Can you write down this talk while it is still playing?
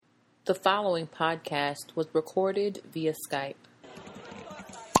The following podcast was recorded via Skype.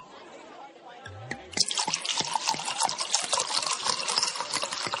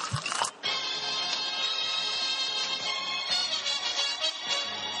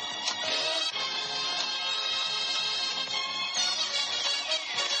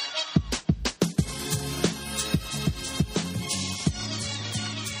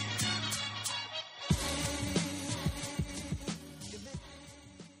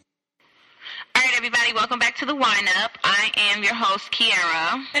 Welcome back to the Wine Up. I am your host,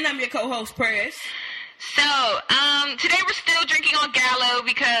 Kiara. And I'm your co-host, Press. So, today we're still drinking on Gallo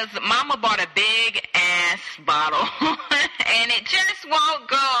because Mama bought a big ass bottle and it just won't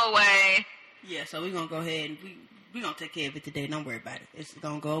go away. Yeah, so we're going to go ahead and we're going to take care of it today. Don't worry about it. It's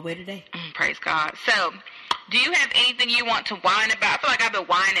going to go away today. Praise God. So, do you have anything you want to whine about? I feel like I've been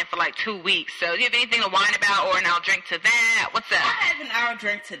whining for like 2 weeks. So, do you have anything to whine about or an I'll drink to that? What's up? I have an I'll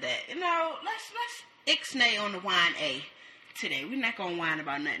drink to that. You know, let's ixnay on the wine A today. We're not going to whine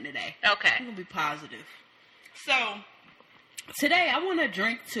about nothing today. Okay. We're going to be positive. So, today I want to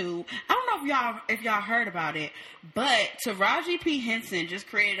drink to, I don't know if y'all heard about it, but Taraji P. Henson just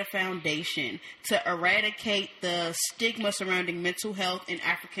created a foundation to eradicate the stigma surrounding mental health in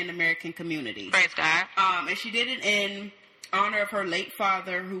African American communities. Praise God. And she did it in honor of her late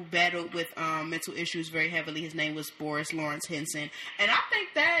father, who battled with mental issues very heavily. His name was Boris Lawrence Henson. And I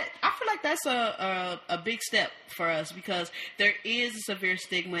feel like that's a big step for us because there is a severe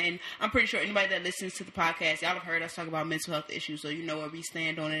stigma. And I'm pretty sure anybody that listens to the podcast, y'all have heard us talk about mental health issues, so you know where we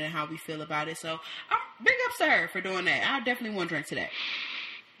stand on it and how we feel about it. So big ups to her for doing that. I definitely want to drink to that.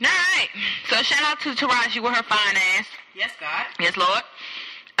 All right. So shout out to Taraji with her fine ass. Yes, God. Yes, Lord.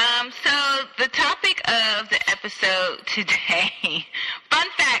 So the topic of the episode today, fun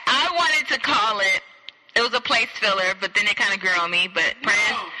fact, I wanted to call it was a place filler, but then it kind of grew on me, but no,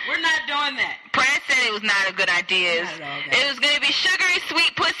 we're not doing that. Press said it was not a good idea. Not at all, guys. It was going to be sugary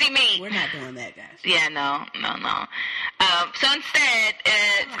sweet pussy meat. We're not doing that, guys. Yeah, no. So instead,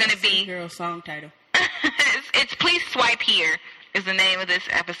 it's going to be... girl song title. it's Please Swipe Here is the name of this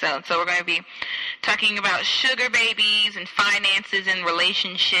episode. So we're going to be talking about sugar babies and finances and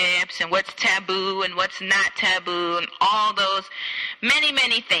relationships and what's taboo and what's not taboo and all those many,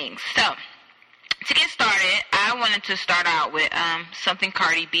 many things. So to get started, I wanted to start out with something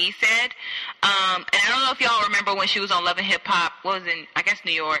Cardi B said. And I don't know if y'all remember when she was on Love and Hip Hop. What was in, I guess,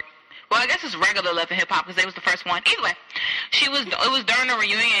 New York. Well, I guess it's regular Love and Hip Hop because they was the first one. Either way, it was during a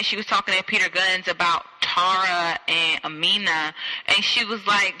reunion and she was talking to Peter Guns about Tara and Amina, and she was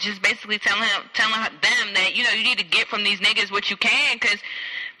like, just basically telling them that, you know, you need to get from these niggas what you can, because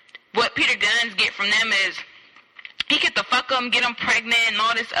what Peter Guns get from them is he get to fuck them, get them pregnant, and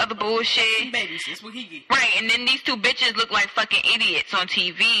all this other bullshit. Babies, that's what he get. Right, and then these two bitches look like fucking idiots on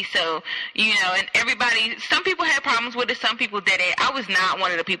TV. So, you know, and everybody, some people had problems with it, some people did it. I was not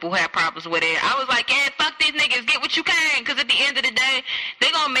one of the people who had problems with it. I was like, yeah, fuck these niggas, get what you can, because at the end of the day,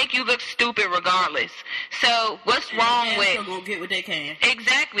 they gonna make you look stupid regardless. So, what's wrong with... They're gonna get what they can.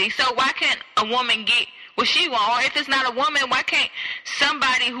 Exactly. So, why can't a woman get what she want? Or if it's not a woman, why can't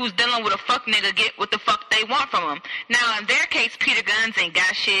somebody who's dealing with a fuck nigga get what the fuck they want from him? Now, in their case, Peter Guns ain't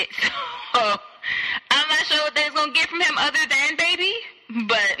got shit, so I'm not sure what they're gonna get from him other than baby,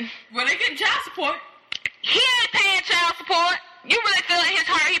 but... Well, they getting child support. He ain't paying child support. You really feel in his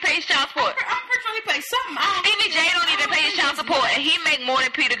heart he pays child support? I'm pretty sure he pays something. Stevie J don't even pay his child support, and he make more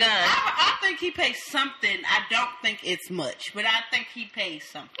than Peter Guns. I think he pays something. I don't think it's much, but I think he pays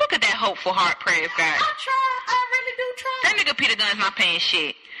something. Look at that hopeful heart prayer guy. I try. I really do try. That nigga Peter Guns not paying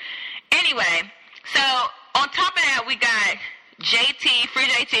shit. Anyway, so on top of that, we got Free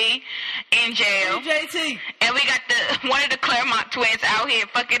JT in jail. Free JT. And we got one of the Claremont twins out here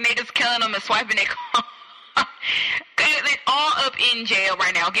fucking niggas, killing them and swiping their car. They're all up in jail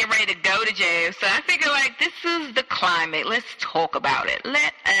right now, getting ready to go to jail. So I figure, like, this is the climate. Let's talk about it.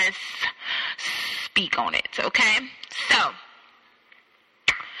 Let us speak on it, okay? So,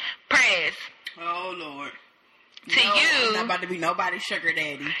 praise. Oh, Lord. You. I'm not about to be nobody's sugar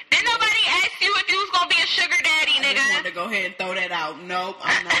daddy. Did nobody ask you if you was going to be a sugar daddy, nigga? I just wanted to go ahead and throw that out. Nope,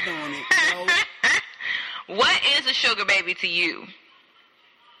 I'm not doing it. Nope. What is a sugar baby to you?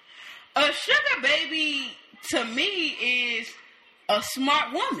 A sugar baby, to me, is a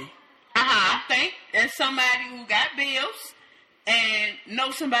smart woman. I think that's somebody who got bills and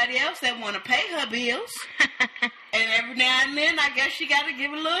know somebody else that want to pay her bills. And every now and then, I guess she got to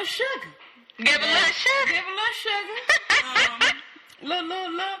give a little sugar. Give a little sugar. Give a little sugar.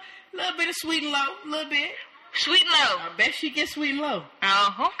 Little bit of sweet and low. A little bit. Sweet and low. I bet she gets sweet and low.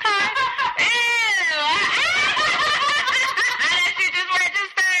 Oh, okay. Ew. That shit just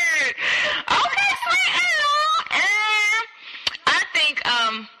registered.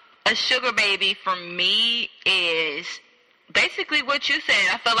 a sugar baby for me is basically what you said.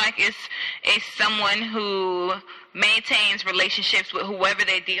 I feel like it's someone who maintains relationships with whoever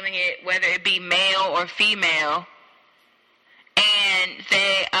they're dealing with, whether it be male or female, and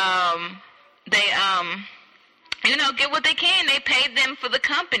they get what they can. They pay them for the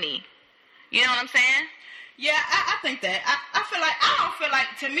company. You know what I'm saying? Yeah, I think that. I don't feel like,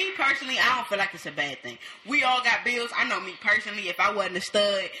 to me personally, I don't feel like it's a bad thing. We all got bills. I know me personally, if I wasn't a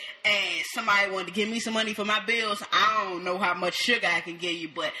stud and somebody wanted to give me some money for my bills, I don't know how much sugar I can give you,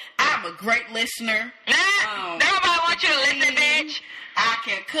 but I'm a great listener. Nobody wants you to listen, bitch. I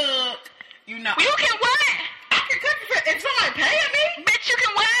can cook. You can what? I can cook if somebody paying me. Bitch, you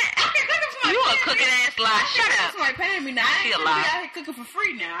can what? I can cook if somebody You paying a cooking me. ass lie. Shut up. Somebody paying me now. I ain't She a finna be lie. out here cooking for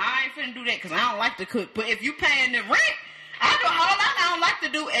free now. I ain't finna do that because I don't like to cook. But if you paying the rent, I do all I don't like to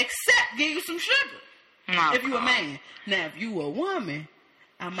do except give you some sugar. Oh, if you a man. Now, if you a woman,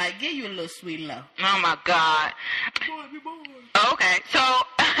 I might give you a little sweet and low. Oh my God. Okay, so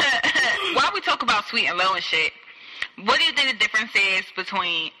while we talk about sweet and low and shit, what do you think the difference is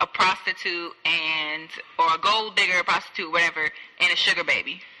between a prostitute or a gold digger, a prostitute, whatever, and a sugar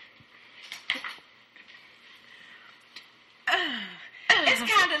baby? It's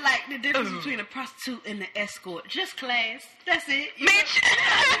kind of like the difference between a prostitute and an escort. Just class. That's it. Bitch.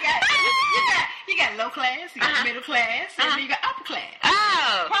 You got low class, you got middle class, and then you got upper class.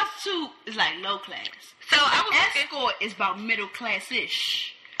 Oh. Prostitute is like low class. So I was Escort is about middle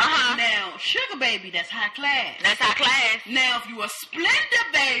class-ish. Uh-huh. Now, sugar baby, that's high class. That's our class. Now, if you a splendor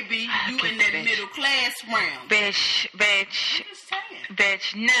baby, you in that Bitch. middle class realm. Bitch. Just saying.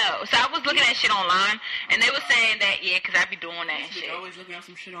 Bitch, no. So I was looking at shit online, and they were saying that, yeah, because I be doing that and shit. You're always looking at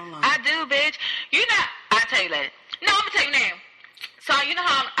some shit online. I do, bitch. I'll tell you later. No, I'm going to tell you now. So, you know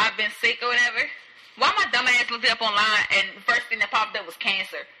how I've been sick or whatever? Why my dumb ass looked it up online, and the first thing that popped up was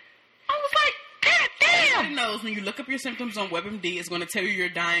cancer. I was like, God damn. Everybody knows when you look up your symptoms on WebMD, it's going to tell you you're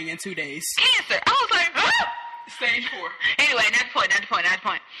dying in 2 days. Cancer. I was like, oh. Stage 4. Anyway, not the point.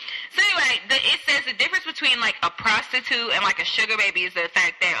 So anyway, it says the difference between like a prostitute and like a sugar baby is the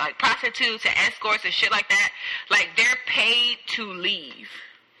fact that like prostitutes and escorts and shit like that, like they're paid to leave.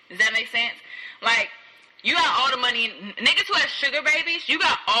 Does that make sense? Like, you got all the money. Niggas who have sugar babies, you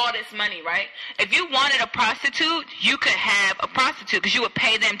got all this money, right? If you wanted a prostitute, you could have a prostitute because you would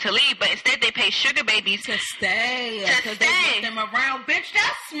pay them to leave. But instead, they pay sugar babies To stay. To Because stay. they want them around. Bitch,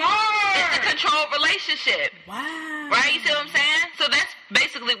 that's smart. It's a controlled relationship. Wow. Right? You see what I'm saying? So that's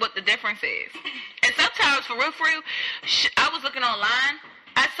basically what the difference is. And sometimes, for real, I was looking online.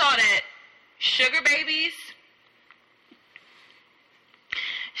 I saw that sugar babies,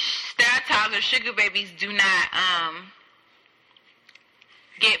 stereotypes of sugar babies do not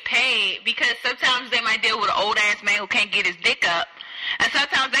get paid because sometimes they might deal with an old ass man who can't get his dick up, and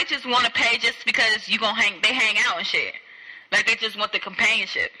sometimes they just want to pay just because they hang out and shit. Like they just want the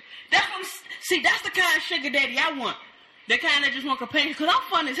companionship. That's the kind of sugar daddy I want. The kind that just want companion, because I'm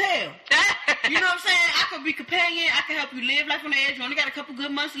fun as hell. You know what I'm saying? I could be companion. I can help you live life on the edge. You only got a couple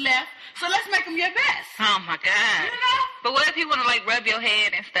good months left. So let's make them your best. Oh, my God. You know? But what if he want to, like, rub your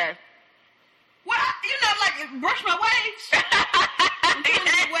head and stuff? Well, like, brush my waves.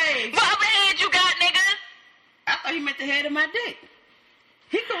 My waves. What other head you got, nigga? I thought he meant the head of my dick.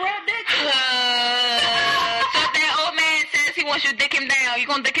 He could rub that. So if that old man says he wants you to dick him down, you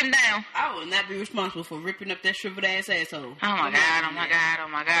gonna dick him down? I will not be responsible for ripping up that shriveled ass asshole. Oh my God.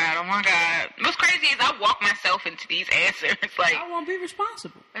 What's crazy is I walk myself into these answers. Like, I won't be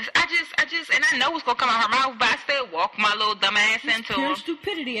responsible. I just, and I know what's gonna come out of her mouth, but I still walk my little dumb ass into Pure him.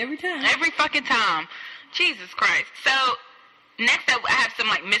 stupidity every time. Every fucking time. Jesus Christ. So, next up, I have some,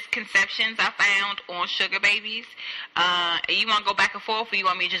 like, misconceptions I found on sugar babies. You want to go back and forth, or you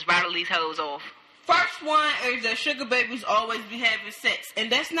want me to just rattle these hoes off? First one is that sugar babies always be having sex.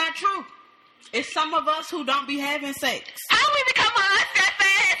 And that's not true. It's some of us who don't be having sex. How we become a us that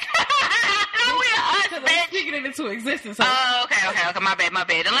fast? How we a us, I'm bitch? speaking it into existence. Oh, okay. My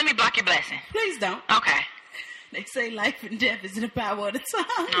bad. Then let me block your blessing. Please don't. Okay. They say life and death is in the power of the tongue.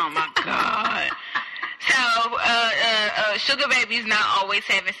 Oh, my God. So, sugar babies not always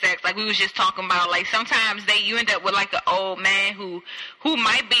having sex. Like we was just talking about, like sometimes you end up with like an old man who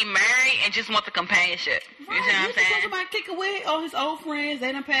might be married and just want the companionship. You see what I'm saying? Somebody kick away all his old friends.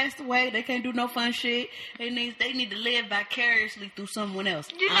 They done passed away. They can't do no fun shit. They need to live vicariously through someone else.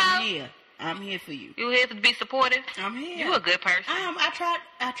 You know, I'm here for you. You here to be supportive? I'm here. You a good person.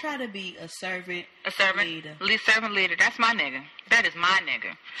 I try to be a servant. Leader. Servant leader. That's my nigga. That is my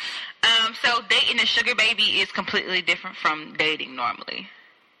nigga. So dating a sugar baby is completely different from dating normally.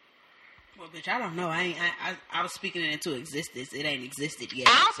 Well, bitch, I don't know. I was speaking it into existence. It ain't existed yet.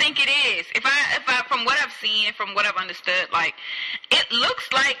 I don't think it is. If I, from what I've seen, from what I've understood, like, it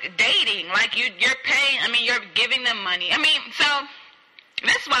looks like dating. Like, you're paying, I mean, you're giving them money. I mean, so,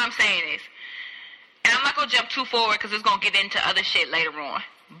 that's what I'm saying is, and I'm not going to jump too forward because it's going to get into other shit later on.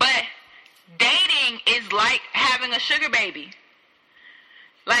 But, dating is like having a sugar baby.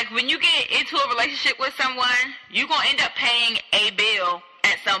 Like, when you get into a relationship with someone, you're going to end up paying a bill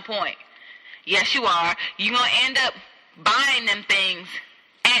at some point. Yes, you are. You're going to end up buying them things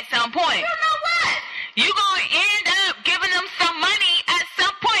at some point. You know what? You're going to end up giving them some money at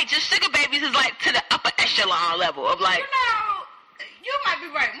some point. Just sugar babies is like to the upper echelon level of like... You know, you might be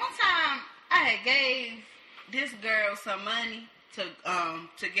right. One time, I had gave this girl some money to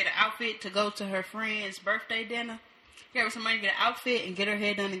get an outfit to go to her friend's birthday dinner. Gave her some money to get an outfit and get her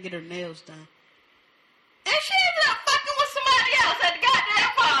hair done and get her nails done. And she ended up fucking with somebody else at the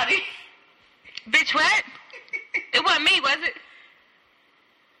goddamn party. Bitch, what? It wasn't me, was it?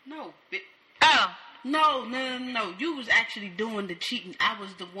 No, Oh. No. You was actually doing the cheating. I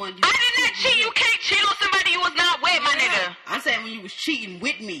was the one. I did not cheat. You can't cheat on somebody you was not with, my nigga. I'm saying when you was cheating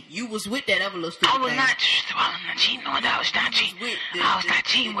with me, you was with that other little stupid I was thing. not cheating on that. I was not cheating. I was not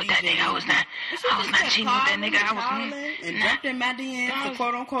cheating with that nigga. I was not cheating with that nigga. I was and jumped in my DMs to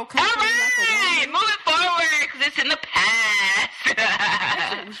quote unquote. All right, moving forward because it's in the past.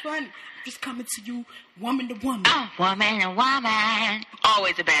 It was funny. Just coming to you, woman to woman. Oh, woman to woman.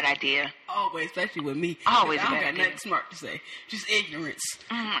 Always a bad idea. Always, especially with me. Always a I bad don't got idea. nothing smart to say. Just ignorance.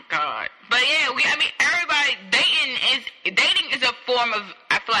 Oh my God. But yeah, I mean, everybody, dating is a form of,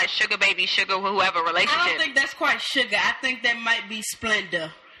 I feel like sugar baby, sugar whoever relationship. I don't think that's quite sugar. I think that might be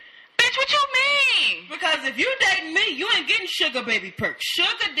splendor. Bitch, what you mean? Because if you dating me, you ain't getting sugar baby perks.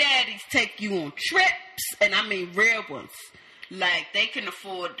 Sugar daddies take you on trips, and I mean real ones. Like, they can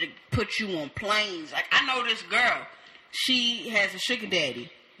afford to put you on planes. Like, I know this girl. She has a sugar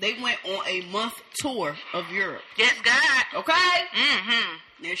daddy. They went on a month tour of Europe. Yes, God. Okay? Mm-hmm.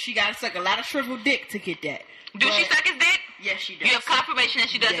 Now, she got to suck a lot of shriveled dick to get that. Do she suck his dick? Yes, she does. You have confirmation that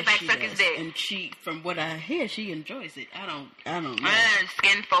she does, in fact, suck his dick. And she, from what I hear, she enjoys it. I don't know.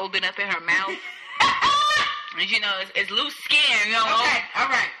 Skin folded up in her mouth. And you know, it's loose skin, you know. Okay, all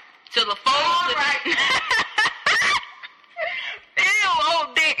right. So the folds. All right. Ew,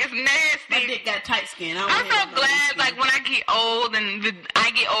 old dick is nasty. My dick got tight skin. I'm so glad, like, when I get old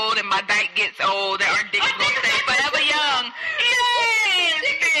and my dyke gets old, that our dick is going to stay forever young. Yes,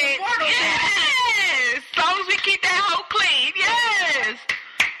 bitch. Yes. As long as we keep that hoe clean. Yes.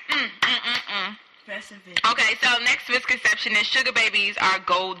 Okay, so next misconception is sugar babies are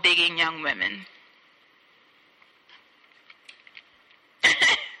gold-digging young women.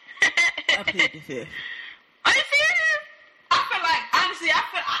 I plead the fifth. Are you serious? I feel like, honestly,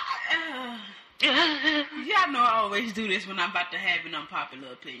 y'all know I always do this when I'm about to have an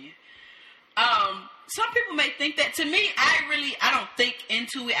unpopular opinion. Some people may think that. To me, I don't think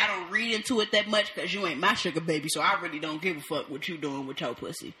into it. I don't read into it that much because you ain't my sugar baby, so I really don't give a fuck what you doing with your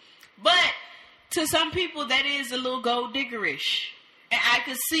pussy. But to some people, that is a little gold diggerish. And I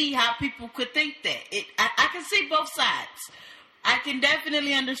can see how people could think that. I can see both sides. I can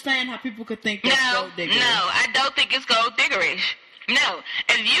definitely understand how people could think that's gold diggerish. No, I don't think it's gold diggerish. No,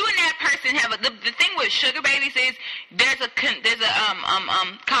 if you and that person have the thing with sugar babies is there's a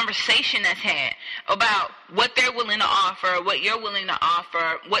conversation that's had about what they're willing to offer, what you're willing to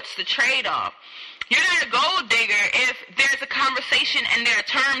offer, what's the trade-off. You're not a gold digger if there's a conversation and there are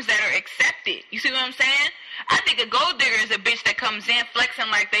terms that are accepted. You see what I'm saying? I think a gold digger is a bitch that comes in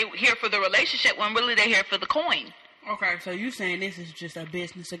flexing like they here for the relationship when really they're here for the coin. Okay, so you saying this is just a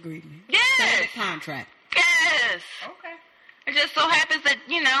business agreement? Yes. Standard contract. Yes. Okay. It just so happens that,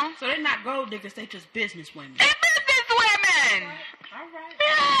 you know. So they're not gold diggers, they just business women. They're business women. All right.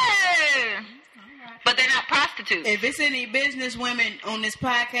 Yeah. All right. But they're not prostitutes. If it's any business women on this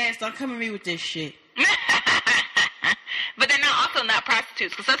podcast, don't come at me with this shit. But they're also not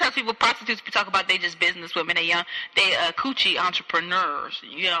prostitutes. Because sometimes prostitutes talk about they just business women. They coochie entrepreneurs.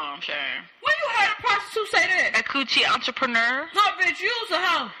 You know what I'm saying? When you heard a prostitute say that? A coochie entrepreneur? No, bitch, use a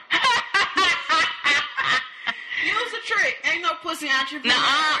hoe. Use a trick. Ain't no pussy entrepreneur.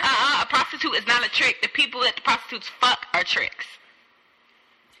 A prostitute is not a trick. The people that the prostitutes fuck are tricks.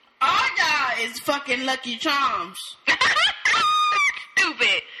 All y'all is fucking Lucky Charms.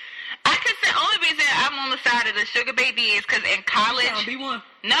 Stupid. I can say only reason I'm on the side of the sugar baby is because in college. You be one.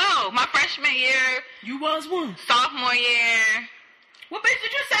 No, my freshman year. You was one. Sophomore year. Well, bitch, did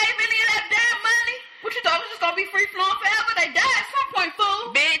you save any of that damn money? What you thought it was just gonna be free flowing forever? They die at some point,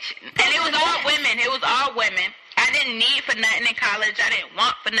 fool. Bitch, and it was all women. It was all women. I didn't need for nothing in college. I didn't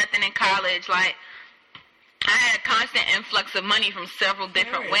want for nothing in college. Like, I had a constant influx of money from several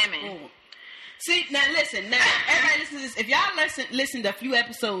different women. Cool. See, now listen. Now, everybody listen to this. If y'all listened a few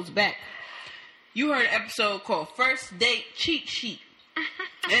episodes back, you heard an episode called First Date Cheat Sheet.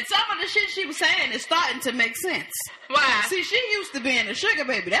 And some of the shit she was saying is starting to make sense. Why? See, she used to being a sugar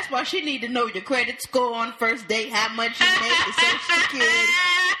baby. That's why she need to know your credit score on first date, how much you make, the social security.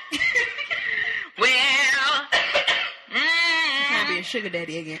 Well, You can't be a sugar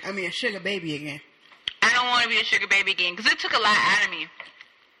daddy again. I mean, a sugar baby again. I don't want to be a sugar baby again because it took a lot out of me.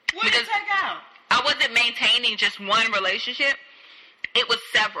 What did it take out? I wasn't maintaining just one relationship. It was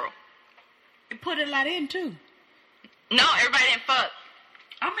several. It put a lot in, too. No, everybody didn't fuck.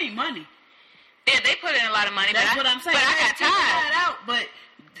 I mean, money. Yeah, they put in a lot of money. That's what I'm saying. But I got tired. Out, but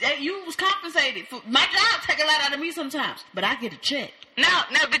you was compensated. My job take a lot out of me sometimes, but I get a check. No,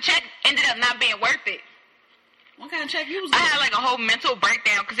 the check ended up not being worth it. What kind of check you was I getting? had like a whole mental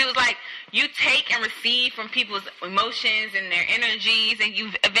breakdown because it was like you take and receive from people's emotions and their energies, and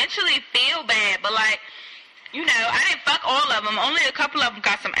you eventually feel bad. But like, you know, I didn't fuck all of them. Only a couple of them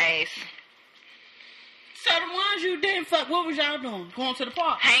got some ass. So the ones you didn't fuck, what was y'all doing? Going to the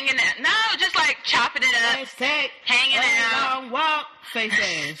park? Hanging out. No, just like chopping it up. Hanging out. Long walk. Face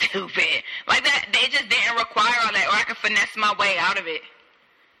ass. Stupid. Like that, they just didn't require all that, or I could finesse my way out of it.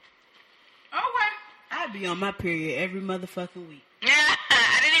 Okay. I'd be on my period every motherfucking week. Yeah,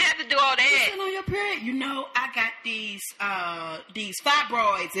 I didn't even have to do all that. You still on your period? You know, I got these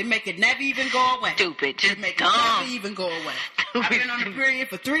fibroids. They make it never even go away. Stupid. Just They make dumb. it never even go away. I've been on the period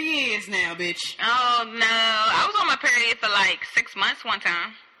for 3 years now, bitch. Oh, no. I was on my period for like 6 months one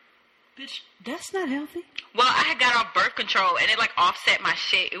time. Bitch, that's not healthy. Well, I had got off birth control, and it, like, offset my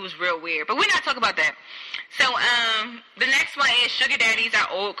shit. It was real weird. But we're not talking about that. So, the next one is sugar daddies are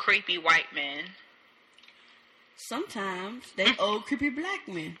old, creepy white men. Sometimes they old, creepy black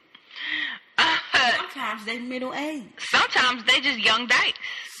men. Sometimes they middle-aged. Sometimes they just young dykes.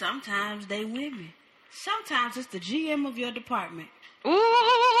 Sometimes they women. Sometimes it's the GM of your department. Ooh.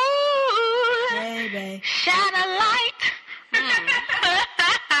 Baby. Shine a light.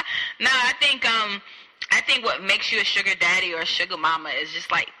 No, I think what makes you a sugar daddy or a sugar mama is just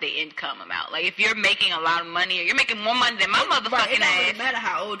like the income amount. Like if you're making a lot of money or you're making more money than my motherfucking Right, it don't ass. really matter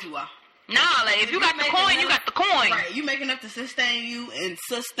how old you are. No, like if you got the coin, you got the coin. Right, you make enough to sustain you and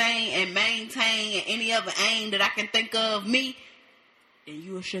sustain and maintain and any other aim that I can think of me, then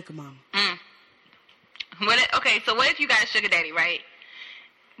you a sugar mama. Okay, so what if you got a sugar daddy, right?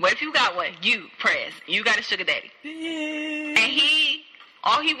 What if you got what? You, Prez. You got a sugar daddy. And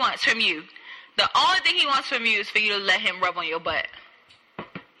all he wants from you, the only thing he wants from you is for you to let him rub on your butt.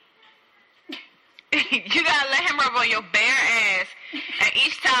 You gotta let him rub on your bare ass, and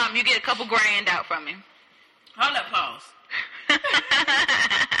each time you get a couple grand out from him. Hold up, pause.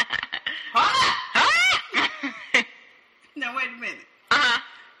 Hold up. Now wait a minute.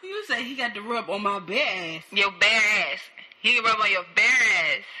 You say he got to rub on my bare ass. Your bare ass. He can rub on your bare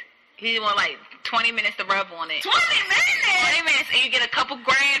ass. He want like 20 minutes to rub on it. 20 minutes? 20 minutes, and you get a couple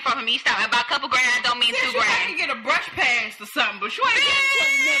grand from him each time. And by a couple grand, I don't mean 2 I grand. can get a brush pass or something, but you ain't getting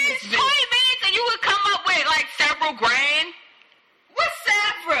 20 minutes, 20 bitch. minutes, and you would come up with like several grand. What's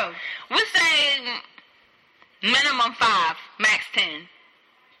several? We're saying minimum 5, max 10.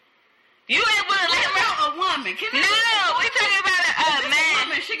 You ain't willing to let him rub. A woman. No, we're talking about a man.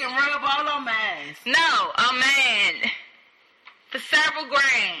 Woman, she can rub all on my ass. No, a man. For several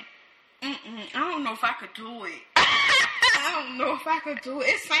grand. I don't know if I could do it. I don't know if I could do it.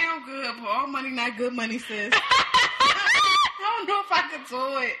 It sounds good, but all money not good money, sis. I don't know if I could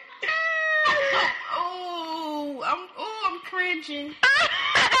do it. I'm cringing. You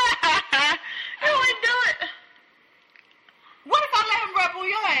wouldn't do it. What if I let him rub on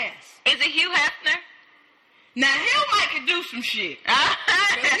your ass? Is it Hugh Hefner? Now, Hugh might could do some shit.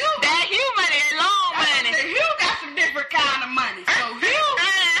 That Hugh money is long money. Hugh got some different kind of money. So Hugh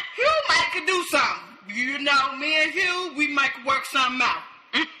might could do something. You know, me and Hugh, we might work something out.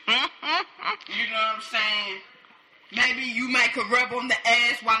 You know what I'm saying? Maybe you might could rub on the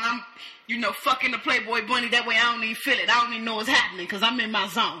ass while I'm, fucking the Playboy bunny. That way I don't even feel it. I don't even know what's happening because I'm in my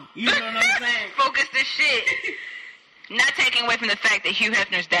zone. You know what I'm saying? Focus this shit. Not taking away from the fact that Hugh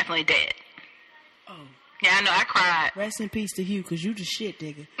Hefner's definitely dead. Oh. Yeah, I know. I cried. Rest in peace to Hugh, because you the shit,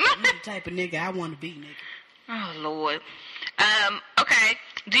 nigga. You the type of nigga I want to be, nigga. Oh, Lord. Okay.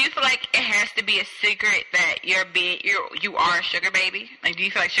 Do you feel like it has to be a secret that you are a sugar baby? Like, do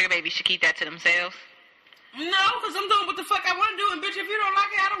you feel like sugar babies should keep that to themselves? No, because I'm doing what the fuck I want to do, and bitch, if you don't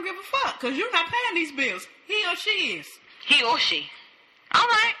like it, I don't give a fuck, because you're not paying these bills. He or she is. He or she. All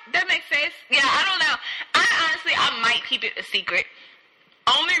right. That makes sense. Yeah, I don't know. I honestly, I might keep it a secret.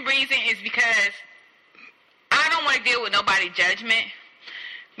 Only reason is because I don't want to deal with nobody's judgment.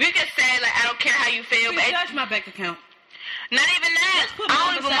 We can say, like, I don't care how you feel. But judge my bank account. Not even that.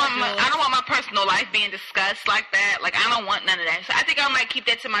 I don't want my personal life being discussed like that. Like, I don't want none of that. So I think I might keep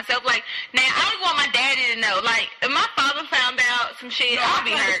that to myself. Like, now, I don't want my daddy to know. Like, if my father found out some shit, I'll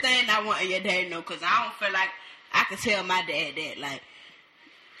be hurt. I understand I want your daddy to know, because I don't feel like I could tell my dad that. Like,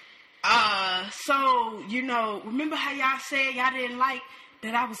 so, you know, remember how y'all said y'all didn't like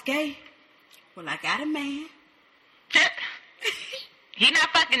that I was gay? Well, I got a man. He not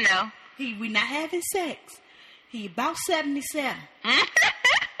fucking know. We not having sex. He about 77.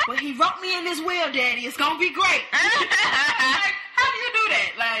 But he wrote me in his will, Daddy. It's gonna be great. Like, how do you do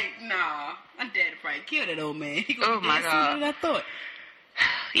that? Like, nah. My daddy probably killed that old man. He gonna oh my God. Than I thought.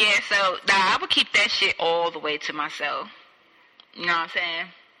 Yeah, so I would keep that shit all the way to myself. You know what I'm saying?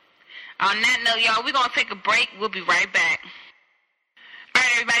 On that note, y'all, we're gonna take a break. We'll be right back. All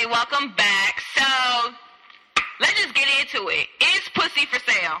right, everybody, welcome back. So, let's just get into it. Is pussy for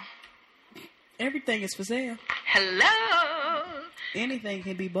sale? Everything is for sale. Hello. Anything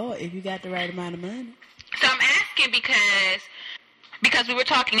can be bought if you got the right amount of money. So I'm asking because we were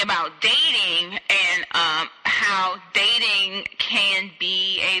talking about dating and how dating can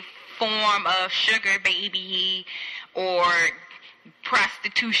be a form of sugar baby or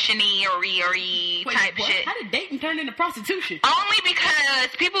prostitution-y or type shit. How did dating turn into prostitution? Only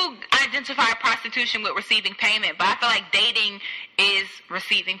because people identify prostitution with receiving payment, but I feel like dating is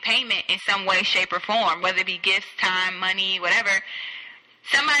receiving payment in some way, shape, or form, whether it be gifts, time, money, whatever.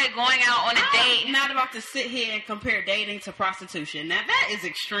 Somebody going out on a date. I'm not about to sit here and compare dating to prostitution. Now, that is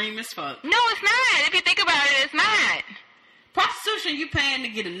extreme as fuck. No, it's not. If you think about it, it's not. Prostitution, you paying to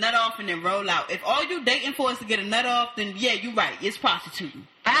get a nut off and then roll out. If all you dating for is to get a nut off, then yeah, you're right. It's prostituting.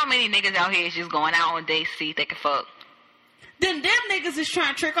 But how many niggas out here is just going out on dates to see if they can fuck? Then them niggas is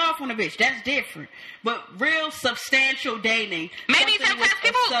trying to trick off on a bitch. That's different. But real substantial dating. Maybe sometimes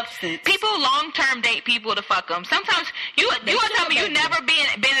people long-term date people to fuck them. Sometimes you want to tell me you never been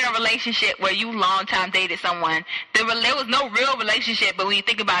in a relationship where you long-time dated someone. There was no real relationship, but when you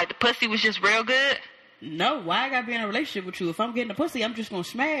think about it, the pussy was just real good. No, why I gotta be in a relationship with you? If I'm getting a pussy, I'm just gonna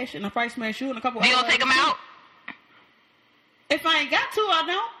smash, and I'll probably smash you in a couple. You gonna take them out? If I ain't got to, I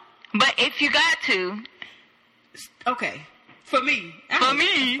don't. But if you got to, okay. For me,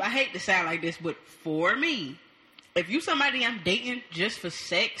 I hate to sound like this, but for me, if you somebody I'm dating just for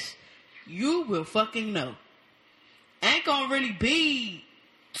sex, you will fucking know. Ain't gonna really be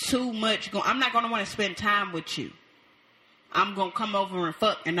too much. I'm not gonna want to spend time with you. I'm gonna come over and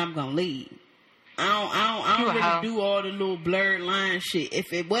fuck, and I'm gonna leave. I don't really do all the little blurred line shit.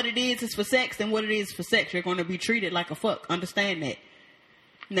 If what it is for sex, then what it is for sex. You're going to be treated like a fuck. Understand that.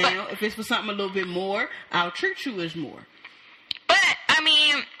 Now, if it's for something a little bit more, I'll treat you as more. But, I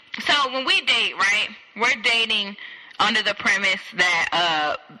mean, so when we date, right, we're dating under the premise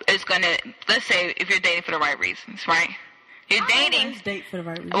that it's going to, let's say if you're dating for the right reasons, right? You're dating. Always date for the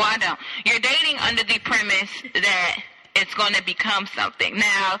right reasons. Well, I don't. You're dating under the premise that it's going to become something.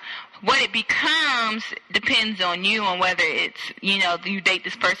 Now, what it becomes depends on you, on whether it's, you know, you date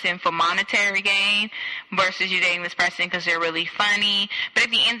this person for monetary gain versus you dating this person because they're really funny. But at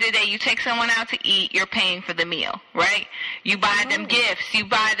the end of the day, you take someone out to eat, you're paying for the meal, right? You buy them gifts. You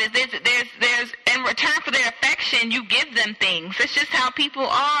buy this. There's in return for their affection, you give them things. It's just how people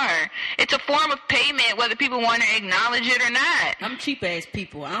are. It's a form of payment, whether people want to acknowledge it or not. I'm cheap ass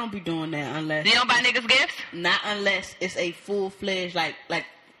people. I don't be doing that unless you don't buy niggas gifts. Not unless it's a full fledged like.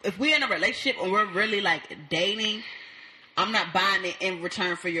 If we're in a relationship and we're really, like, dating, I'm not buying it in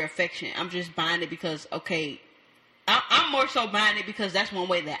return for your affection. I'm just buying it because, okay, I'm more so buying it because that's one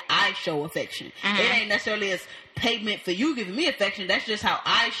way that I show affection. Mm-hmm. It ain't necessarily as payment for you giving me affection. That's just how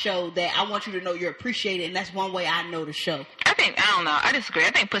I show that I want you to know you're appreciated, and that's one way I know to show. I don't know. I disagree.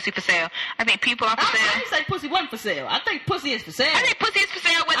 I think pussy for sale. I think people are for sale. I didn't say pussy wasn't for sale. I think pussy is for sale. I think pussy is for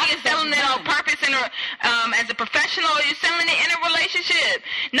sale whether you're selling it on purpose as a professional or you're selling it in a relationship.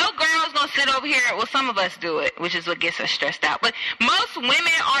 No girl's going to sit over here. Well, some of us do it, which is what gets us stressed out. But most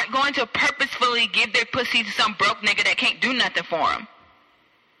women aren't going to purposefully give their pussy to some broke nigga that can't do nothing for them.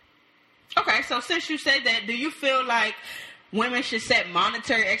 Okay, so since you say that, do you feel like women should set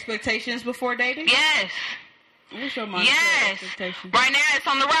monetary expectations before dating? Yes. What's your monetary expectation? Right now it's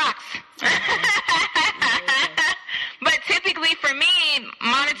on the rocks. But typically for me,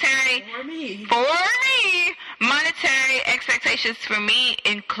 monetary monetary expectations for me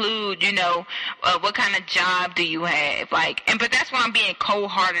include, what kind of job do you have? But that's when I'm being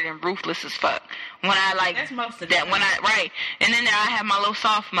cold-hearted and ruthless as fuck. When I that's most of that. the When time. right, and then I have my little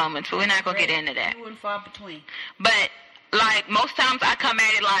soft moments, but we're not gonna get into that. You and far between. But most times I come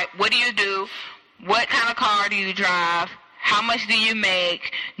at it like, what do you do? What kind of car do you drive? How much do you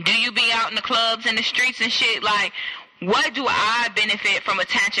make? Do you be out in the clubs and the streets and shit? What do I benefit from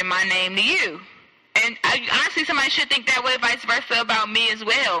attaching my name to you? And honestly, somebody should think that way, vice versa, about me as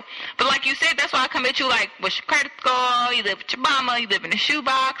well. But like you said, that's why I come at you like, what's your credit score? You live with your mama? You live in a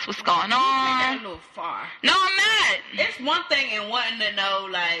shoebox? What's going on? A little far. No, I'm not. It's one thing in wanting to know,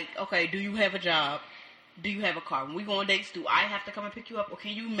 okay, do you have a job? Do you have a car? When we go on dates, do I have to come and pick you up, or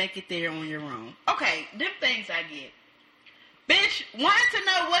can you make it there on your own? Okay, them things I get. Bitch, wanting to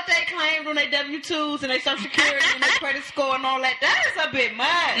know what they claimed on their W-2s and their Social Security and their credit score and all that, that is a bit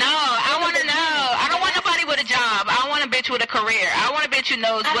much. No, I want to know. I don't want nobody with a job. I want a bitch with a career. I want a bitch who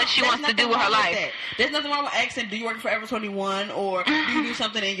knows what she wants to do with her life. There's nothing wrong with asking, do you work for Forever 21 or do you do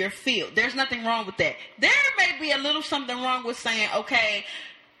something in your field? There's nothing wrong with that. There may be a little something wrong with saying, okay,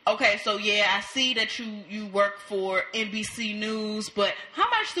 so yeah, I see that you work for NBC News, but how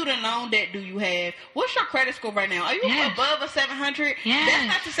much student loan debt do you have? What's your credit score right now? Are you above a 700? Yes. That's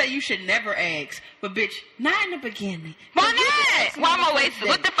not to say you should never ask, but bitch, not in the beginning. Why not? Why am I waste?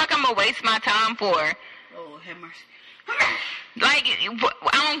 What the fuck am I waste my time for? Oh, have mercy. I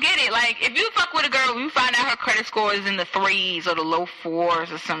don't get it. If you fuck with a girl, you find out her credit score is in the 3s or the low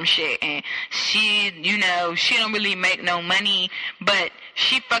 4s or some shit, and she don't really make no money, but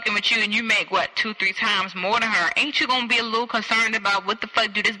she fucking with you and you make, 2-3 times more than her, ain't you gonna be a little concerned about what the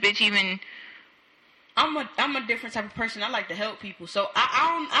fuck do this bitch even... I'm a different type of person. I like to help people, so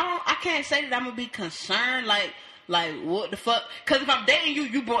I can't say that I'm gonna be concerned, like what the fuck? Because if I'm dating you,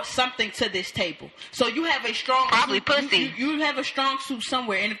 you brought something to this table. So you have a strong probably suit. Pussy. You have a strong suit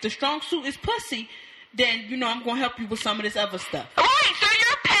somewhere, and if the strong suit is pussy, then I'm gonna help you with some of this other stuff. Right, so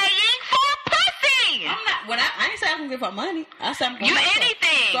you're paying for pussy. I'm not. When I ain't say I'm gonna give her money. I said I'm gonna help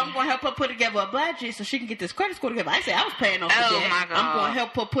anything. her. So I'm gonna help her put together a budget so she can get this credit score together. I said I was paying off the debt. My God. I'm gonna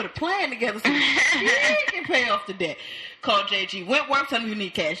help her put a plan together so she can pay off the debt. Call JG Wentworth. Tell me you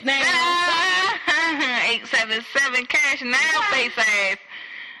need cash now. 877 cash now, face ass.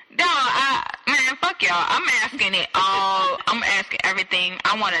 No, man, fuck y'all. I'm asking it all. I'm asking everything.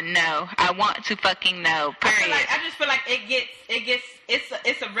 I want to know. I want to fucking know. Period. I just feel like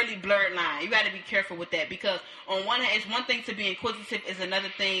it's a really blurred line. You got to be careful with that because on one hand, it's one thing to be inquisitive, it's another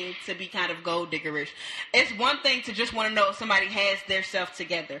thing to be kind of gold diggerish. It's one thing to just want to know if somebody has their self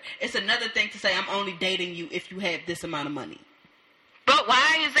together. It's another thing to say I'm only dating you if you have this amount of money. But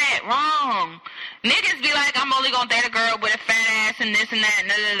why is that wrong? Niggas be like, I'm only gonna date a girl with a fat ass and this and that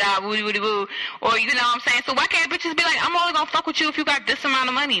and da woody woody woo. Or you know what I'm saying? So why can't bitches be like, I'm only gonna fuck with you if you got this amount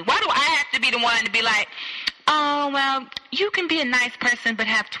of money? Why do I have to be the one to be like, oh well, you can be a nice person but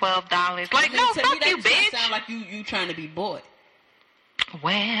have $12? Like, no, fuck you, bitch. Sound like you trying to be bored.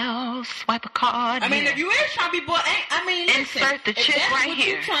 Well, swipe a card. I mean, if you is trying to be bored, insert the chick right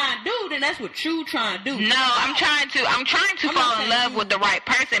here. If that's what you trying to do, then that's what you trying to do. No, I'm trying to fall in love with the right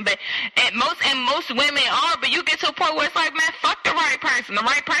person, but most women are. But you get to a point where it's like, man, fuck the right person. The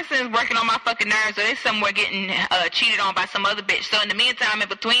right person is working on my fucking nerves, or they somewhere getting cheated on by some other bitch. So in the meantime, in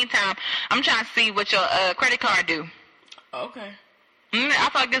between time, I'm trying to see what your credit card do. Okay. I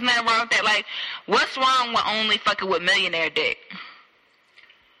feel like there's nothing wrong with that. Like, what's wrong with only fucking with millionaire dick?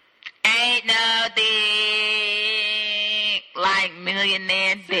 Ain't no dick like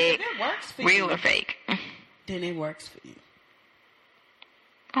millionaire dick. If it works for real you, or fake? Then it works for you.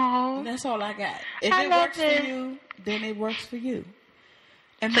 Oh, that's all I got. If it works for you, then it works for you.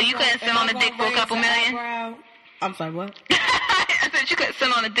 So you couldn't sit on a dick for a couple million? I'm sorry, what? I said you couldn't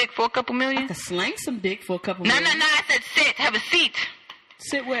sit on a dick for a couple million? I could slang some dick for a couple million. million. No, I said sit. Have a seat.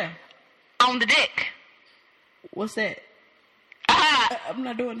 Sit where? On the dick. What's that? I'm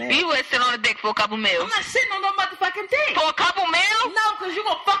not doing that. You would sit on a dick for a couple mil. I'm not sitting on no motherfucking dick. For a couple mil? No, because you're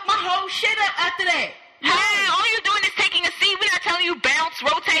going to fuck my whole shit up after that. No. Hey, all you doing is taking a seat. We're not telling you bounce,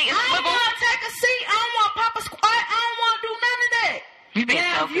 rotate, and swivel. I don't want to take a seat. I don't want to pop a squat. I don't want to do none of that. You being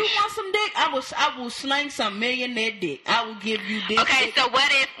now, selfish. If you want some dick, I will slang some millionaire dick. I will give you dick. Okay, so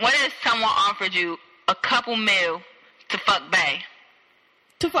what if someone offered you a couple mil to fuck bae?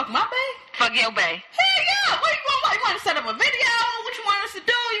 To fuck my bae? Fuck your bae. Hell yeah. What you want? You want to set up a video? What you want us to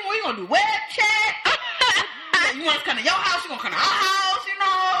do? You want to do web chat? You want us to come to your house? You want to come to our house? You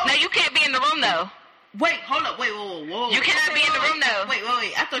know? No, you can't be in the room though. Wait, hold up. Wait, whoa. You cannot be in the room though. Wait.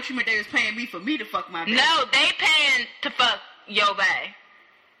 I thought you meant they was paying me for me to fuck my bae. No, they paying to fuck your bae.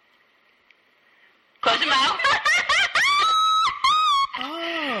 Close your mouth.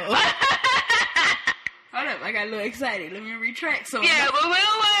 Oh. Hold up, I got a little excited. Let me retract. So yeah, well.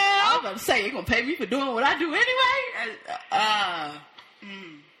 I was about to say, you're going to pay me for doing what I do anyway?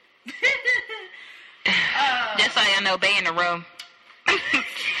 Just so y'all know, Bay in the room.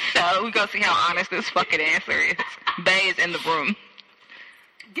 So we're going to see how honest this fucking answer is. Bay is in the room.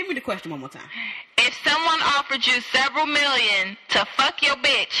 Give me the question one more time. If someone offered you several million to fuck your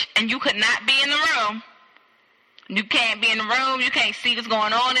bitch and you could not be in the room, you can't be in the room, you can't see what's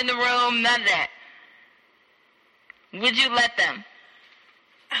going on in the room, none of that, would you let them?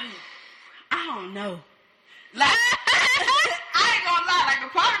 I don't know. Like, I ain't gonna lie. Like,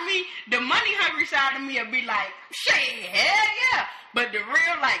 a part of me, the money hungry side of me will be like, shit, hell yeah. But the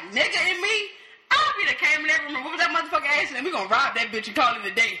real, like, nigga in me, I'll be the came in every room. What was that motherfucking ass? And we gonna rob that bitch and call it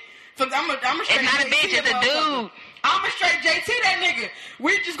a day. So I'm a straight it's not a JT, bitch, it's a dude. I'm a straight JT that nigga.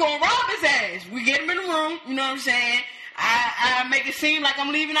 We just gonna rob his ass. We get him in the room, you know what I'm saying? I make it seem like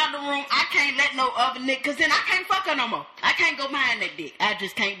I'm leaving out the room. I can't let no other nigga, because then I can't fuck her no more. I can't go behind that dick. I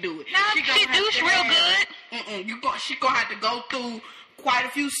just can't do it. No, she douche real good. She gonna have to go through quite a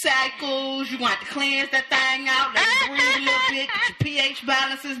few cycles. You're gonna have to cleanse that thing out, let it breathe a little bit, get your pH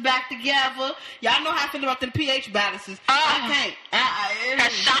balances back together. Y'all know how I feel about them pH balances. I can't. Her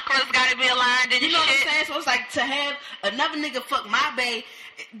chakras gotta be aligned and you know shit. what I'm saying? So it's like to have another nigga fuck my bae,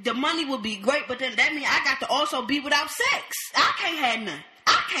 the money would be great, but then that means I got to also be without sex. I can't have none.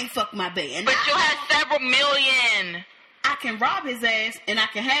 I can't fuck my bae. But you'll have several million. I can rob his ass and I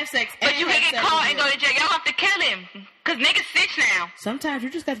can have sex. But you can get caught and go to jail. Y'all have to kill him. Because niggas snitch now. Sometimes you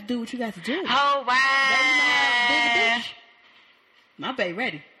just got to do what you got to do. Oh, wow. My bae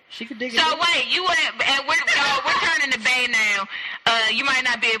ready. She could dig it. So wait, you went, and we're turning to Bay now. You might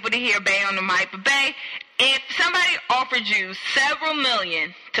not be able to hear Bay on the mic, but Bay, if somebody offered you several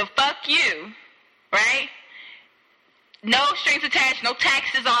million to fuck you, right? No strings attached, no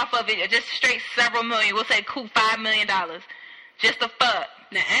taxes off of it, just straight several million. We'll say cool $5 million, just to fuck.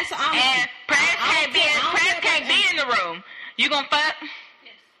 Now answer and Press can't be in the room. You gonna fuck?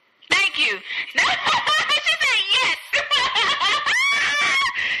 Yes. Thank you. No, she said yes.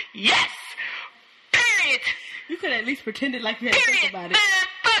 Yes. Period. You could at least pretend it like you had to think about it. Man,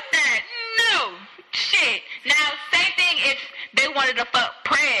 fuck that. No. Shit. Now, same thing if they wanted to fuck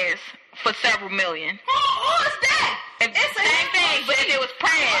Prez for several million. Who is that? It's the same thing, but if it was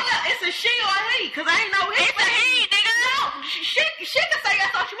Prez. It's a she or a he, because I ain't know his It's a he, nigga. No, she can say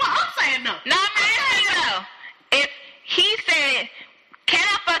that's what she want. I'm saying no. No, I'm asking you though. If he said, can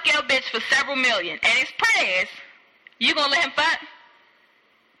I fuck your bitch for several million, and it's Prez, you gonna let him fuck?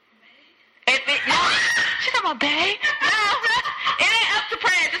 If it, no, she's talking about babe. No, it ain't up to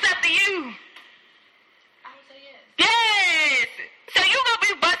Prez, it's up to you. I would say yes. Yes. So you gonna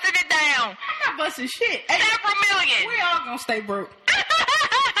be busting it down. I'm not busting shit. Hey, Several million. we all gonna stay broke.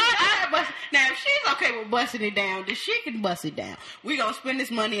 Now, if she's okay with busting it down, then she can bust it down. We gonna spend this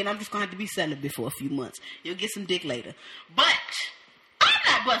money, and I'm just gonna have to be celibate for a few months. You'll get some dick later. But I'm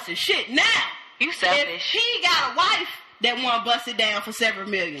not busting shit now. You selfish. If he got a wife that want to bust it down for several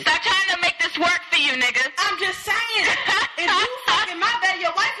million. Stop trying to make this work for you, nigga. I'm just saying. If you fucking my bad,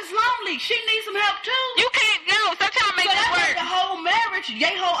 your wife is lonely. She needs some help too. You can't go. Stop trying to make So this that work. make the whole marriage.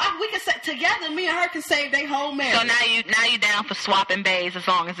 We can sit together. Me and her can save their whole marriage. So now you down for swapping bays as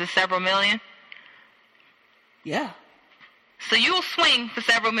long as it's several million? Yeah. So you'll swing for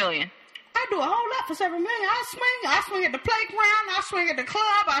several million. I do a whole lot for several million. I swing at the playground. I swing at the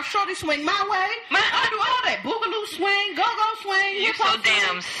club. I shorty swing my way. I do all that. Boogaloo swing, go-go swing. You so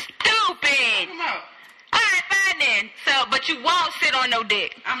damn stupid. Come on. All right, fine then. So, but you won't sit on no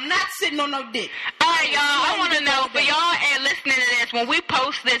dick. I'm not sitting on no dick. All right, y'all. I want to know, for y'all and listening to this, when we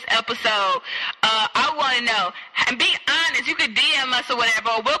post this episode, I want to know, and be honest, you could DM us or whatever,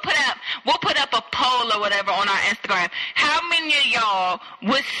 or we'll put up a poll or whatever on our Instagram. How many of y'all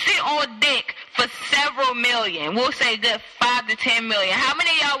would sit on dick for several million? We'll say good 5 to 10 million. How many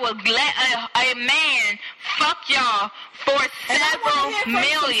of y'all would let a man fuck y'all for several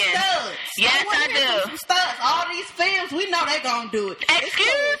million? Yes, I do. Studs. All these films, we know they gonna do it. Excuse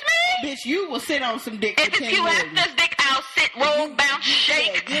me? Bitch, you will sit on some dick for If 10 it's you million. after dick, I'll sit, roll, bounce,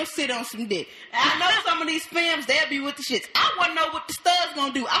 shake. Yeah, you'll sit on some dick. I know some of these films, they'll be with the shits. I want to know what the studs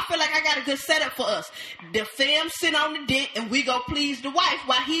gonna do. I feel like I got a good setup for us. The fam sit on the dick and we go please the wife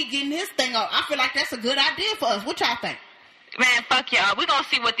while he getting his thing off. I feel like that's a good idea for us. What y'all think? Man, fuck y'all. We're gonna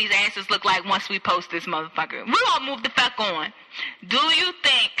see what these answers look like once we post this motherfucker. We're gonna move the fuck on. Do you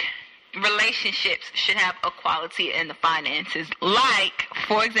think relationships should have equality in the finances? Like,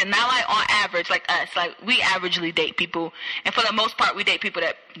 for example, not like on average, like us, like we averagely date people, and for the most part, we date people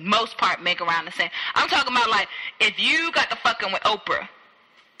that most part make around the same. I'm talking about like if you got the fucking with Oprah.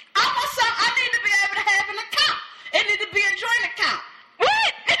 I need to be able to have an account. It need to be a joint account.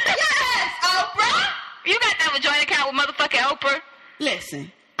 What? Yes, Oprah. You got to have a joint account with motherfucking Oprah?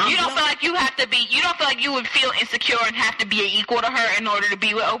 Listen. You don't feel like you have to be, you don't feel like you would feel insecure and have to be an equal to her in order to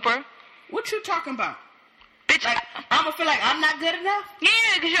be with Oprah? What you talking about? Bitch, like, I'm going to feel like I'm not good enough? Yeah,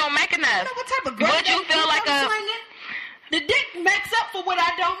 because you don't make enough. You know what type of girl Would you feel like the dick makes up for what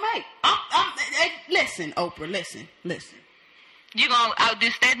I don't make. Listen, Oprah, listen. You gonna outdo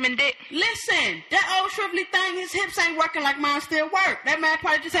Stedman dick? Listen, that old shrivelly thing, his hips ain't working like mine still work. That man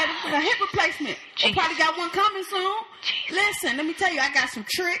probably just had a hip replacement. Or probably got one coming soon. Jeez. Listen, let me tell you, I got some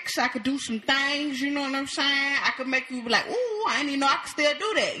tricks. I could do some things, you know what I'm saying? I could make you be like, ooh, I didn't even know I could still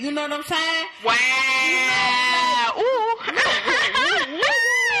do that. You know what I'm saying? Wow. Ooh.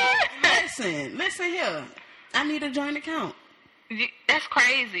 Listen here. I need a joint account. That's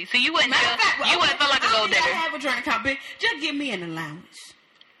crazy. So you wouldn't feel like a gold digger. I have a joint account, bitch. Just give me an allowance.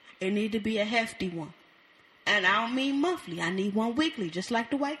 It need to be a hefty one. And I don't mean monthly. I need one weekly, just like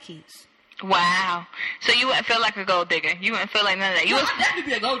the white kids. Wow. So you wouldn't feel like a gold digger. You wouldn't feel like none of that. I'd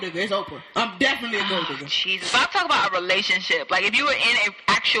definitely be a gold digger. It's Oprah. I'm definitely a gold digger. Jesus. But I'm talking about a relationship. Like, if you were in an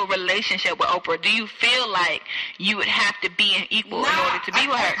actual relationship with Oprah, do you feel like you would have to be an equal in order to be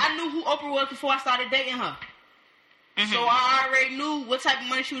with her? I knew who Oprah was before I started dating her. Mm-hmm. So I already knew what type of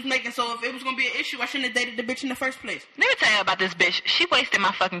money she was making. So if it was going to be an issue, I shouldn't have dated the bitch in the first place. Let me tell you about this bitch. She wasted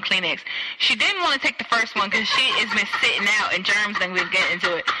my fucking Kleenex. She didn't want to take the first one because she has been sitting out and germs done been getting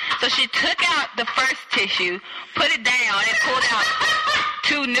into it. So she took out the first tissue, put it down, and pulled out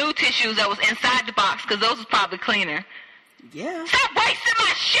 2 new tissues that was inside the box because those was probably cleaner. Yeah. Stop wasting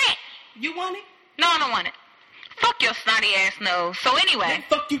my shit! You want it? No, I don't want it. Fuck your snotty ass nose. So anyway. Yeah,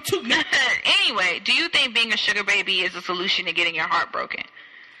 fuck you too, man. Anyway, do you think being a sugar baby is a solution to getting your heart broken?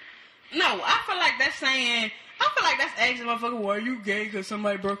 No, I feel like that's asking motherfucker, why are you gay because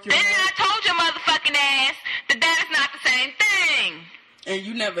somebody broke your heart? Then heart? I told your motherfucking ass that is not the same thing. And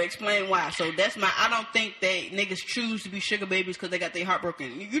you never explain why. So I don't think that niggas choose to be sugar babies because they got their heart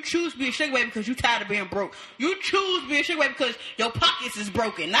broken. You choose to be a sugar baby because you tired of being broke. You choose to be a sugar baby because your pockets is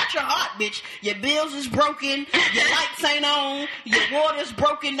broken. Not your heart, bitch. Your bills is broken. Your lights ain't on. Your water's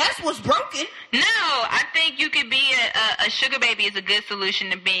broken. That's what's broken. No, I think you could be a sugar baby is a good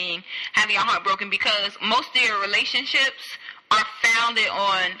solution to having your heart broken because most of your relationships are founded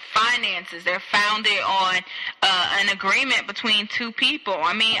on finances. They're founded on an agreement between 2 people.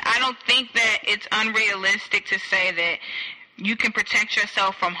 I mean, I don't think that it's unrealistic to say that you can protect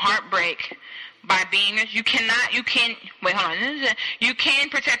yourself from heartbreak by being you can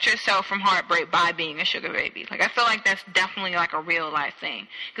protect yourself from heartbreak by being a sugar baby. Like, I feel like that's definitely like a real life thing.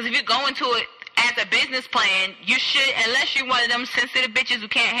 Because if you go into it as a business plan, you should, unless you're one of them sensitive bitches who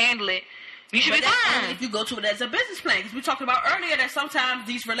can't handle it, you should be fine. If you go to it as a business plan, because we talked about earlier that sometimes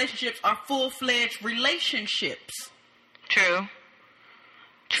these relationships are full-fledged relationships. True.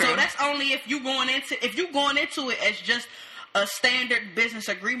 So that's only if you're going into it as just a standard business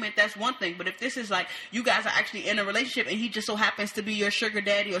agreement. That's one thing. But if this is like you guys are actually in a relationship and he just so happens to be your sugar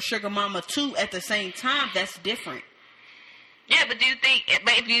daddy or sugar mama too at the same time, that's different. Yeah, but do you think?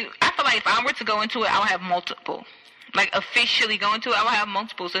 But I feel like if I were to go into it, I would have multiple. Like, officially go into it, I will have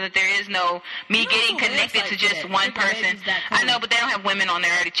multiple so that there is no getting connected to just one person. I know, but they don't have women on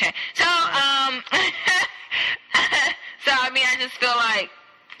there already check. So, I mean, I just feel like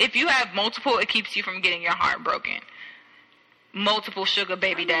if you have multiple, it keeps you from getting your heart broken. Multiple sugar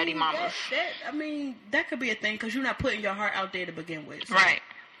baby daddy mamas. That could be a thing because you're not putting your heart out there to begin with. So. Right.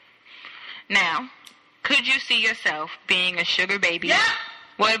 Now, could you see yourself being a sugar baby? Yeah.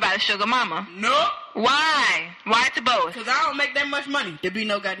 What about a sugar mama? No. Why? Why to both? Because I don't make that much money to be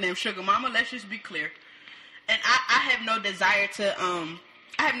no goddamn sugar mama. Let's just be clear. And I have no desire to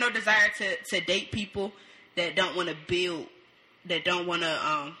date people that don't want to build, that don't want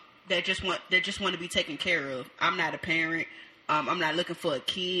to that just want to be taken care of. I'm not a parent. I'm not looking for a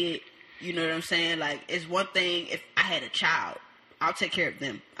kid. You know what I'm saying? Like, it's one thing if I had a child. I'll take care of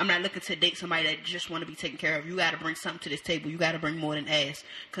them. I'm not looking to date somebody that just want to be taken care of. You got to bring something to this table. You got to bring more than ass.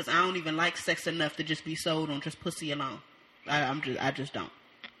 Because I don't even like sex enough to just be sold on just pussy alone. I just don't.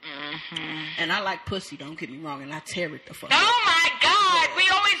 Mm-hmm. And I like pussy, don't get me wrong, and I tear it the fuck up. Oh my God, we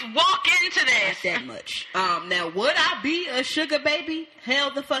always walk into this. Not that much. Now, would I be a sugar baby? Hell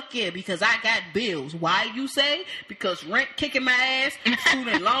the fuck yeah, because I got bills. Why, you say? Because rent kicking my ass,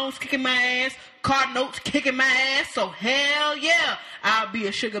 student loans kicking my ass, car notes kicking my ass, so hell yeah, I'll be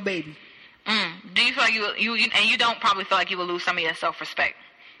a sugar baby. Do you feel like you and you don't probably feel like you would lose some of your self-respect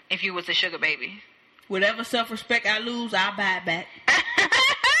if you was a sugar baby? Whatever self-respect I lose, I'll buy it back.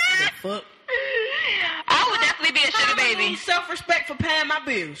 The fuck? I would definitely be a sugar baby. Lose self-respect for paying my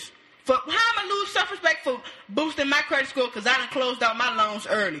bills. How am I lose self-respect for boosting my credit score because I done closed out my loans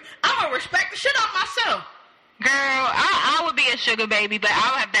early? I'm gonna respect the shit out of myself. Girl, I would be a sugar baby, but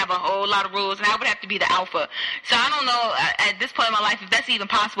I would have to have a whole lot of rules, and I would have to be the alpha. So I don't know at this point in my life if that's even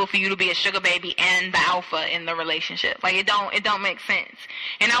possible for you to be a sugar baby and the alpha in the relationship. Like it don't make sense.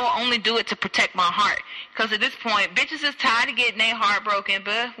 And I will only do it to protect my heart, because at this point, bitches is tired of getting their heart broken.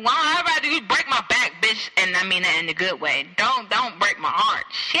 But why I'd rather you break my back, bitch, and I mean that in a good way. Don't break my heart.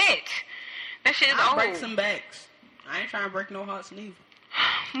 Shit, that shit is old. Break some backs. I ain't trying to break no hearts neither.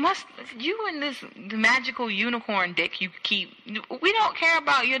 You and this magical unicorn dick you keep, we don't care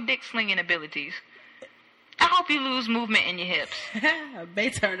about your dick slinging abilities. I hope you lose movement in your hips. They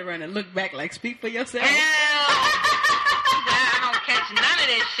turned around and looked back like, speak for yourself. I don't catch none of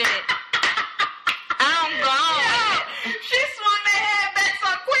this shit. I'm gone. She swung that head back so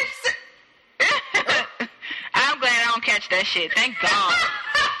quick. I'm glad I don't catch that shit. Thank God.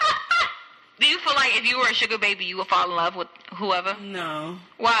 Do you feel like if you were a sugar baby, you would fall in love with whoever? No.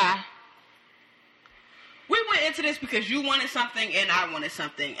 Why? We went into this because you wanted something and I wanted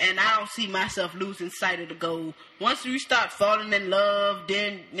something. And I don't see myself losing sight of the goal. Once we start falling in love,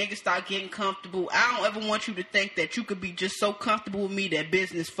 then niggas start getting comfortable. I don't ever want you to think that you could be just so comfortable with me that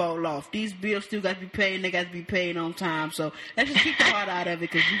business fall off. These bills still got to be paid and they got to be paid on time. So let's just keep the heart out of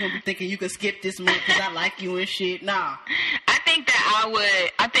it, because you're going to be thinking you can skip this month because I like you and shit. Nah. I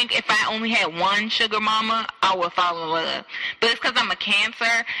think if I only had one sugar mama, I would fall in love. But it's because I'm a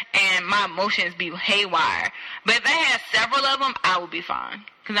Cancer and my emotions be haywire. But if I had several of them, I would be fine.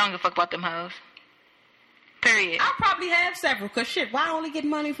 Because I don't give a fuck about them hoes. Period. I'll probably have several. Because shit, why only get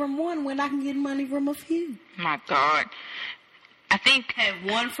money from one when I can get money from a few? My God. I think... Have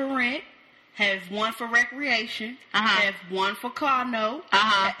one for rent. Have one for recreation. Have one for car note.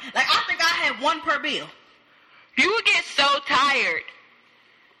 Like, I think I have one per bill. You would get so tired.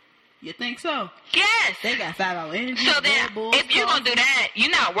 You think so? Yes. They got 5 hour energy. So then, if you're going to do that,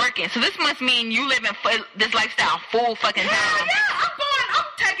 you're not working. So this must mean you living this lifestyle full fucking time. Hell yeah, I'm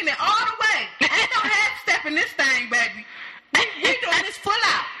taking it all the way. Ain't no half stepping this thing, baby. We doing this full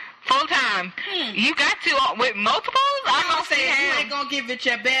out. Full time. You got to, with multiples? I'm going to say if you ain't going to give it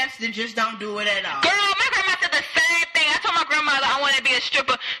your best, then just don't do it at all. Girl, my grandma said the same thing. I told my grandmother I want to be a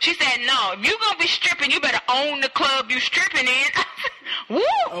stripper. She said, no, if you going to be stripping, you better own the club you stripping in. Woo!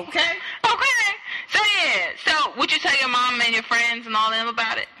 Okay. So, yeah. So, would you tell your mom and your friends and all them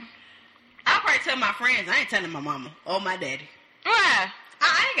about it? I'll probably tell my friends. I ain't telling my mama or my daddy. Why?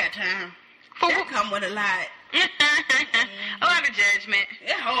 I ain't got time. That come with a lot. A lot of judgment.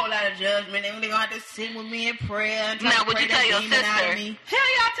 A whole lot of judgment. And they gonna have to sit with me in prayer. Now, would you tell your sister? Hell yeah,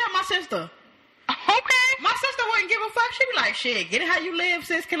 I'll tell my sister. Okay. My sister wouldn't give a fuck. She'd be like, shit, get it how you live,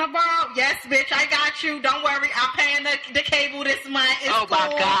 sis. Can I borrow? Yes, bitch, I got you. Don't worry. I'm paying the cable this month. It's cool. My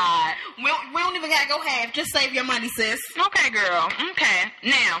God. We don't even gotta go half. Just save your money, sis. Okay, girl. Okay.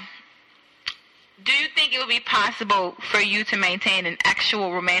 Now, do you think it would be possible for you to maintain an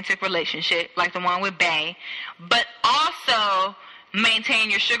actual romantic relationship like the one with Bae, but also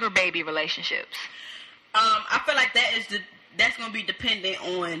maintain your sugar baby relationships? I feel like that's going to be dependent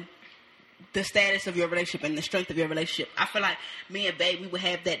on the status of your relationship and the strength of your relationship. I feel like me and Bae, we would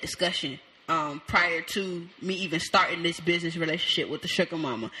have that discussion prior to me even starting this business relationship with the sugar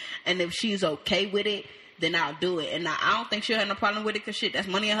mama. And if she's okay with it, then I'll do it. And I don't think she'll have no problem with it, because shit, that's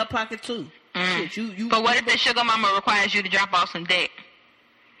money in her pocket too. Shit, but what if the sugar mama requires you to drop off some dick?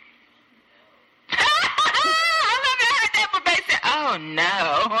 I never heard that, but Bae said, oh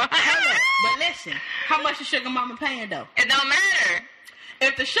no. But listen, how much the sugar mama paying though? It don't matter.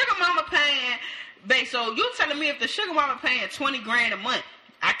 If the sugar mama paying, Bae, so you telling me if the sugar mama paying $20,000 a month,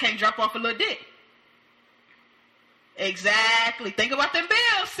 I can't drop off a little dick? Exactly. Think about them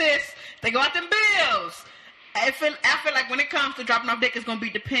bills, sis. Think about them bills. I feel like when it comes to dropping off dick, it's going to be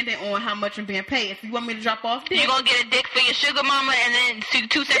dependent on how much I'm being paid. If you want me to drop off dick, you're going to get a dick for your sugar mama and then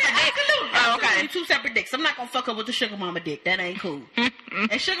two separate dicks? Absolutely. Oh, okay. 2 separate dicks. I'm not going to fuck up with the sugar mama dick. That ain't cool. And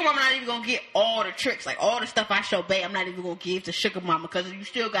sugar mama not even going to get all the tricks. Like, all the stuff I show Bae, I'm not even going to give to sugar mama, because you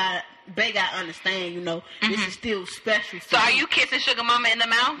still got, Bae got to understand, this is still special. So are you kissing sugar mama in the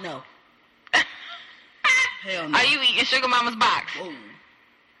mouth? No. Hell no. Are you eating sugar mama's box? Whoa.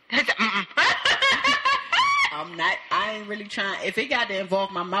 I'm not. I ain't really trying. If it got to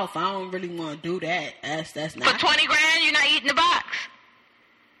involve my mouth, I don't really want to do that. That's not. For $20,000, you're not eating the box.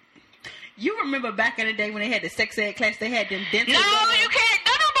 You remember back in the day when they had the sex ed class? They had them dental. No, you can't.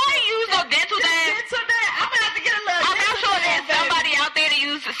 Don't nobody use no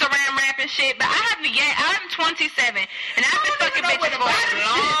shit, but I'm 27, and I've been fucking bitches for a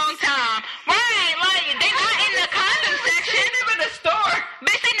long time. Right, like, they not in the condom section. They in the store.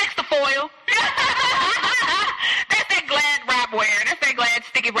 Bitch, they next to foil. That's that Glad wrap wear. That's that Glad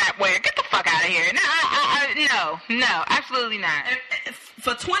sticky wrap wear. Get the fuck out of here. No, absolutely not.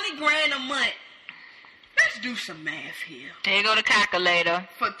 For $20,000 a month, let's do some math here. There you go to calculator.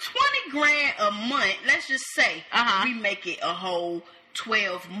 For $20,000 a month, let's just say we make it a whole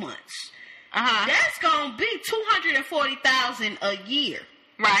 12 months. That's gonna be $240,000 a year.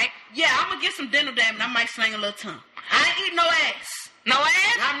 Right. Yeah, I'm gonna get some dental dam and I might slang a little tongue. I ain't eating no ass. No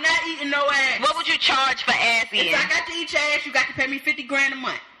ass? I'm not eating no ass. What would you charge for ass eating? If I got to eat your ass, you got to pay me $50,000 a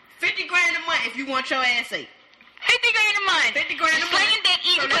month. $50,000 a month if you want your ass ate. $50,000 a month. $50,000 a month. Slinging dick,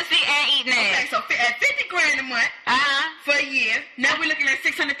 eating pussy, and eating ass. Okay, so at $50,000 a month for a year, now we're looking at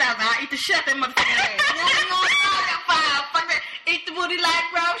 $600,000. I eat the shit out that motherfucking ass. Eat the booty like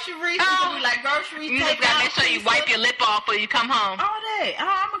groceries. Eat the booty like groceries. You just gotta make sure you wipe your lip off before you come home. All day. Oh,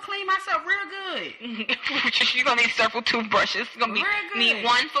 I'm gonna clean myself real good. You're gonna need several toothbrushes. You're gonna need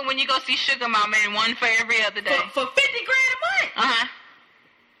one for when you go see Sugar Mama and one for every other day. For $50,000 a month.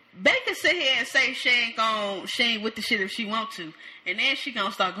 They can sit here and say she ain't with the shit if she want to, and then she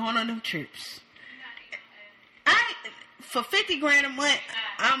gonna start going on them trips. For $50,000 a month,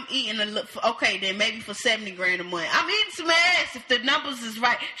 I'm eating okay, then maybe for $70,000 a month, I'm eating some ass if the numbers is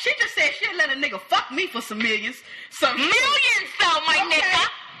right. She just said she'll let a nigga fuck me for some millions. So millions, though, my nigga.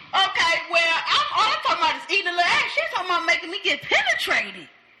 Okay, well, all I'm talking about is eating a little ass. She's talking about making me get penetrated.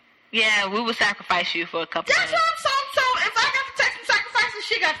 Yeah, we will sacrifice you for a couple. That's what I'm saying. So if I got to take some sacrifices,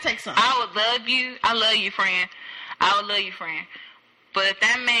 she got to take some. I would love you. I love you, friend. I would love you, friend. But if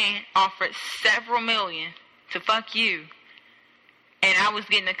that man offered several million to fuck you, and I was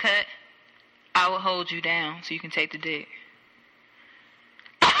getting a cut, I would hold you down so you can take the dick.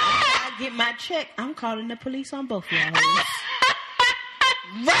 I get my check, I'm calling the police on both of y'all.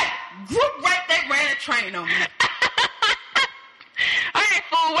 Right. Group rape, they ran a train on me. All right,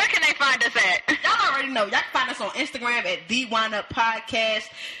 fool, where can they find us at? Y'all already know. Y'all can find us on Instagram at The Wind Up Podcast.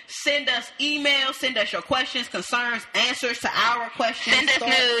 Send us emails. Send us your questions, concerns, answers to our questions. Send us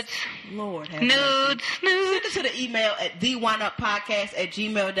nudes. Lord have nudes. Send it to the email at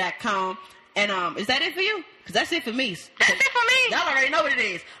thewinduppodcast@gmail.com. And is that it for you? Because that's it for me. That's it for me. Y'all already know what it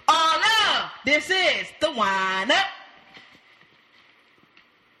is. All love. This is The Wind Up.